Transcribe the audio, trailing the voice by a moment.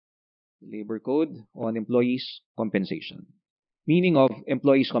Labor Code on employees' compensation. Meaning of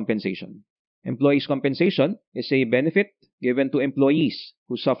employees' compensation. Employees' compensation is a benefit given to employees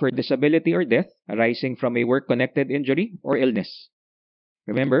who suffer disability or death arising from a work-connected injury or illness.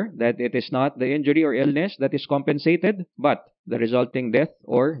 Remember that it is not the injury or illness that is compensated, but the resulting death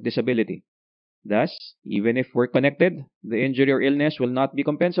or disability. Thus, even if work-connected, the injury or illness will not be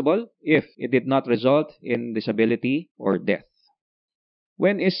compensable if it did not result in disability or death.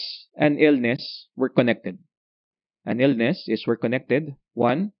 When is an illness work-connected? An illness is work-connected,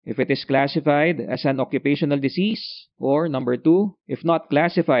 1, if it is classified as an occupational disease, or number 2, if not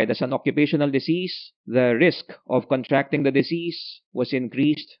classified as an occupational disease, the risk of contracting the disease was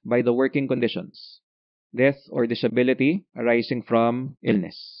increased by the working conditions. Death or disability arising from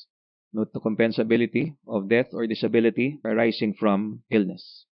illness. Note the compensability of death or disability arising from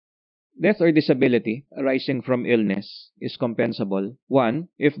illness. Death or disability arising from illness is compensable, 1,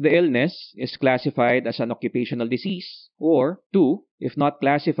 if the illness is classified as an occupational disease, or 2, if not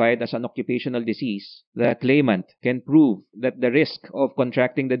classified as an occupational disease, the claimant can prove that the risk of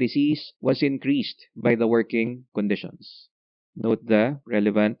contracting the disease was increased by the working conditions. Note the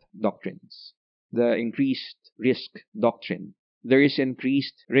relevant doctrines. The increased risk doctrine. There is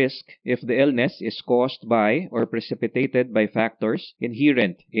increased risk if the illness is caused by or precipitated by factors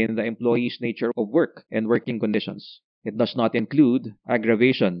inherent in the employee's nature of work and working conditions. It does not include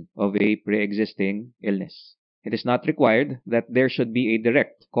aggravation of a pre-existing illness. It is not required that there should be a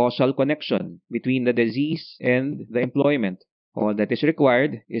direct causal connection between the disease and the employment. All that is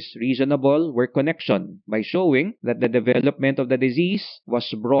required is reasonable work connection by showing that the development of the disease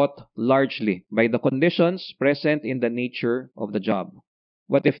was brought largely by the conditions present in the nature of the job.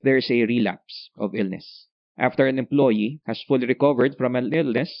 What if there is a relapse of illness? After an employee has fully recovered from an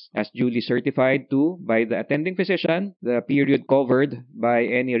illness, as duly certified to by the attending physician, the period covered by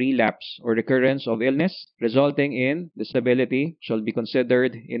any relapse or recurrence of illness resulting in disability shall be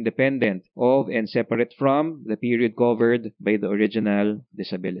considered independent of and separate from the period covered by the original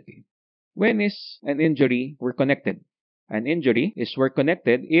disability. When is an injury work-connected? An injury is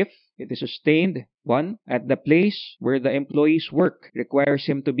work-connected if it is sustained, 1, at the place where the employee's work requires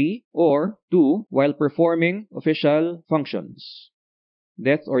him to be, or 2, while performing official functions.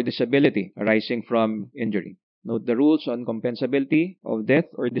 Death or disability arising from injury. Note the rules on compensability of death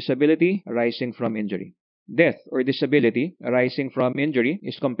or disability arising from injury. Death or disability arising from injury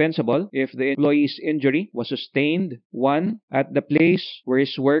is compensable if the employee's injury was sustained, 1, at the place where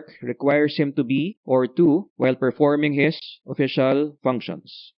his work requires him to be, or 2, while performing his official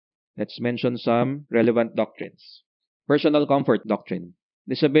functions. Let's mention some relevant doctrines. Personal comfort doctrine.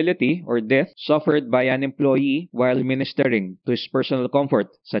 Disability or death suffered by an employee while ministering to his personal comfort,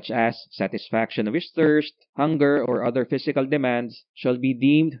 such as satisfaction of his thirst, hunger, or other physical demands, shall be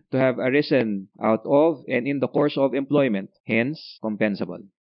deemed to have arisen out of and in the course of employment, hence compensable.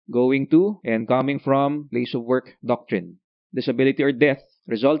 Going to and coming from place of work doctrine. Disability or death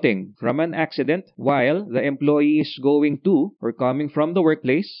resulting from an accident while the employee is going to or coming from the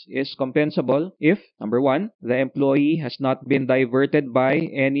workplace is compensable if, number 1, the employee has not been diverted by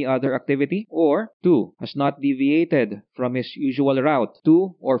any other activity, or 2, has not deviated from his usual route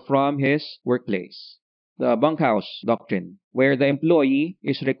to or from his workplace. The bunkhouse doctrine, where the employee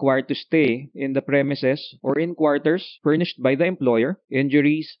is required to stay in the premises or in quarters furnished by the employer,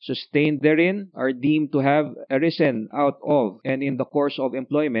 injuries sustained therein are deemed to have arisen out of and in the course of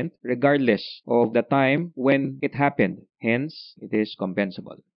employment, regardless of the time when it happened. Hence, it is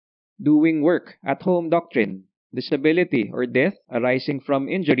compensable. Doing work at home doctrine. Disability or death arising from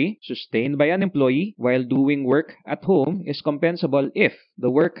injury sustained by an employee while doing work at home is compensable if the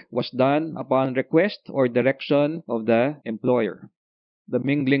work was done upon request or direction of the employer. The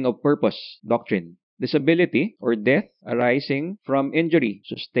mingling of purpose doctrine. Disability or death arising from injury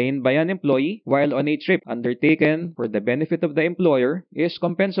sustained by an employee while on a trip undertaken for the benefit of the employer is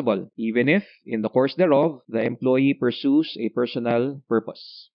compensable, even if, in the course thereof, the employee pursues a personal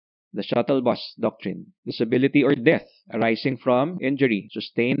purpose. The shuttle bus doctrine. Disability or death arising from injury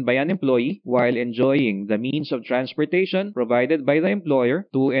sustained by an employee while enjoying the means of transportation provided by the employer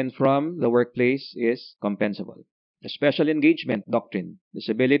to and from the workplace is compensable. The special engagement doctrine.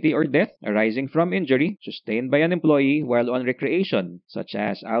 Disability or death arising from injury sustained by an employee while on recreation, such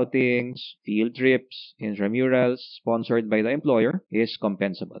as outings, field trips, intramurals sponsored by the employer, is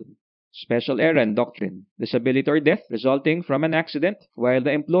compensable. Special errand doctrine. Disability or death resulting from an accident while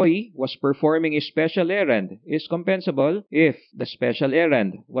the employee was performing a special errand is compensable if the special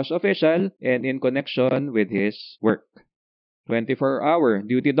errand was official and in connection with his work. 24-hour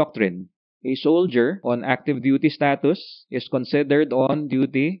duty doctrine. A soldier on active duty status is considered on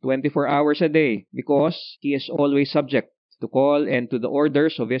duty 24 hours a day because he is always subject to call and to the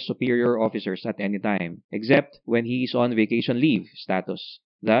orders of his superior officers at any time, except when he is on vacation leave status.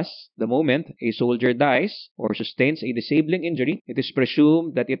 Thus, the moment a soldier dies or sustains a disabling injury, it is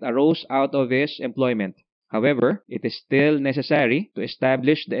presumed that it arose out of his employment. However, it is still necessary to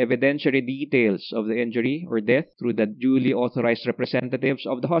establish the evidentiary details of the injury or death through the duly authorized representatives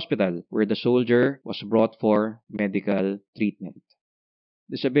of the hospital where the soldier was brought for medical treatment.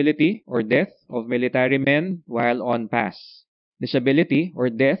 Disability or death of military men while on pass. Disability or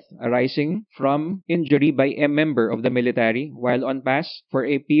death arising from injury by a member of the military while on pass for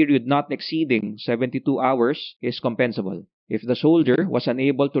a period not exceeding 72 hours is compensable. If the soldier was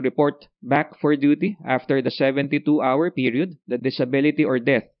unable to report back for duty after the 72-hour period, the disability or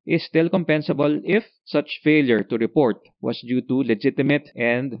death is still compensable if such failure to report was due to legitimate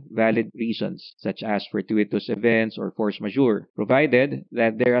and valid reasons, such as fortuitous events or force majeure, provided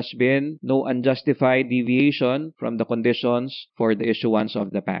that there has been no unjustified deviation from the conditions for the issuance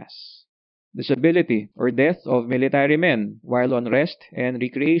of the pass. Disability or death of military men while on rest and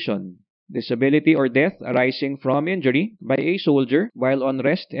recreation. Disability or death arising from injury by a soldier while on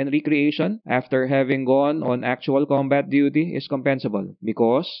rest and recreation after having gone on actual combat duty is compensable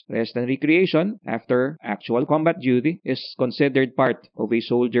because rest and recreation after actual combat duty is considered part of a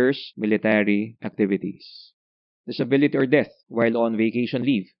soldier's military activities. Disability or death while on vacation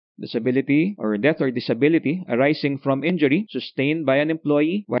leave. Disability or death or disability arising from injury sustained by an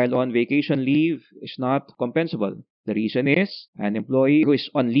employee while on vacation leave is not compensable. The reason is, an employee who is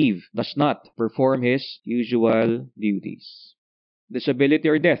on leave does not perform his usual duties. Disability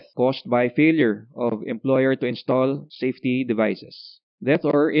or death caused by failure of employer to install safety devices. Death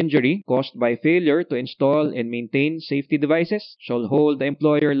or injury caused by failure to install and maintain safety devices shall hold the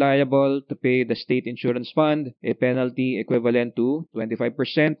employer liable to pay the state insurance fund a penalty equivalent to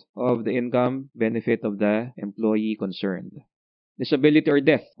 25% of the income benefit of the employee concerned. Disability or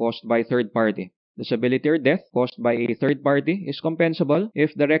death caused by third party. Disability or death caused by a third party is compensable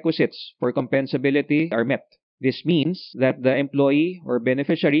if the requisites for compensability are met. This means that the employee or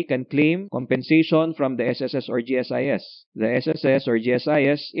beneficiary can claim compensation from the SSS or GSIS. The SSS or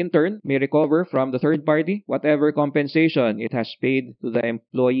GSIS, in turn, may recover from the third party whatever compensation it has paid to the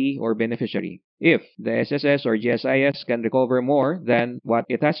employee or beneficiary. If the SSS or GSIS can recover more than what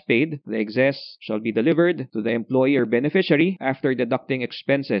it has paid, the excess shall be delivered to the employee or beneficiary after deducting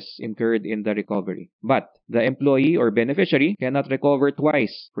expenses incurred in the recovery. But the employee or beneficiary cannot recover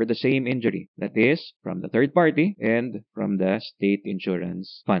twice for the same injury, that is, from the third party and from the state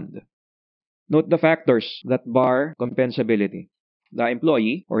insurance fund. Note the factors that bar compensability. The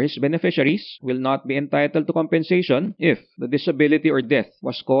employee or his beneficiaries will not be entitled to compensation if the disability or death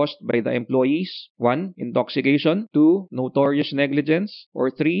was caused by the employee's 1. Intoxication, 2. Notorious negligence, or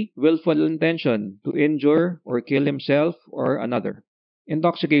 3. Willful intention to injure or kill himself or another.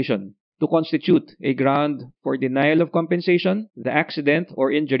 Intoxication. To constitute a ground for denial of compensation, the accident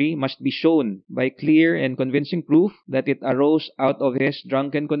or injury must be shown by clear and convincing proof that it arose out of his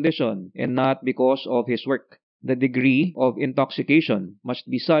drunken condition and not because of his work. The degree of intoxication must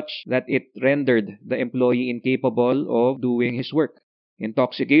be such that it rendered the employee incapable of doing his work.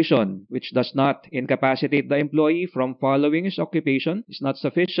 Intoxication, which does not incapacitate the employee from following his occupation, is not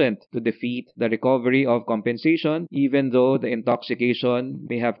sufficient to defeat the recovery of compensation, even though the intoxication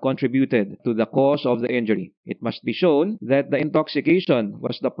may have contributed to the cause of the injury. It must be shown that the intoxication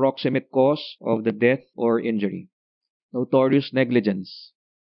was the proximate cause of the death or injury. Notorious negligence.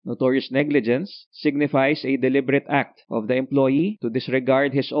 Notorious negligence signifies a deliberate act of the employee to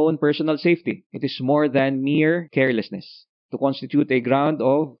disregard his own personal safety. It is more than mere carelessness. To constitute a ground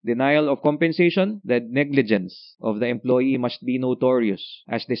of denial of compensation, the negligence of the employee must be notorious,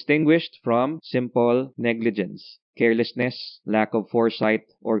 as distinguished from simple negligence, carelessness, lack of foresight,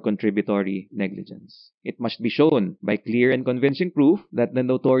 or contributory negligence. It must be shown by clear and convincing proof that the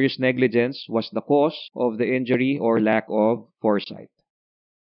notorious negligence was the cause of the injury or lack of foresight.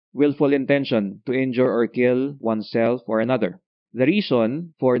 Willful intention to injure or kill oneself or another. The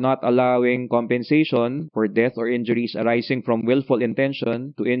reason for not allowing compensation for death or injuries arising from willful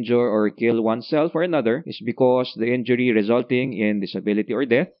intention to injure or kill oneself or another is because the injury resulting in disability or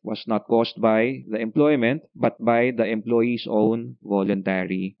death was not caused by the employment but by the employee's own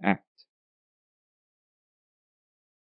voluntary act.